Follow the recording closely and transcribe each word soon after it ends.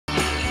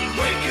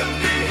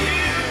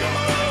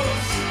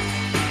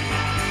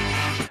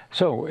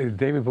So,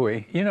 David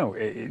Bowie,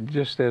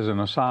 just as an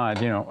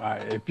aside,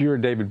 if you're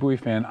a David Bowie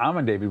fan, I'm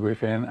a David Bowie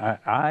fan.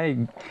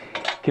 I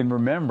can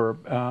remember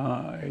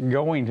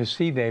going to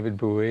see David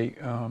Bowie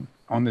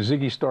on the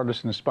Ziggy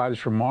Stardust and the Spiders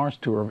from Mars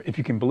tour, if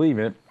you can believe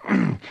it,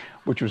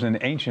 which was in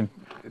ancient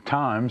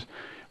times,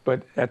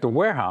 but at the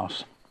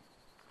Warehouse.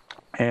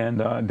 And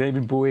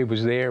David Bowie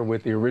was there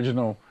with the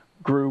original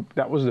group.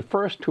 That was the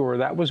first tour.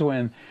 That was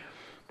when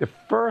the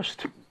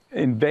first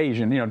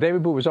invasion,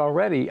 David Bowie was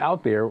already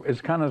out there as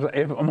kind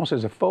of almost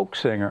as a folk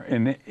singer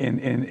in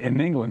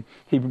England.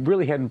 He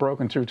really hadn't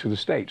broken through to the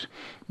States.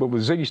 But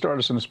with Ziggy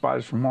Stardust and the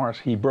Spiders from Mars,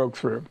 he broke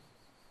through.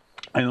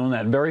 And on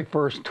that very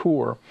first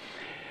tour,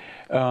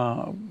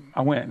 I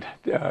went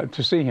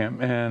to see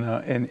him, and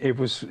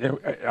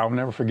I'll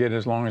never forget it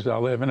as long as I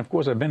live. And of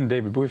course, I've been a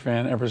David Bowie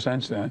fan ever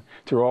since then,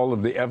 through all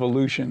of the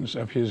evolutions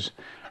of his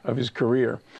career.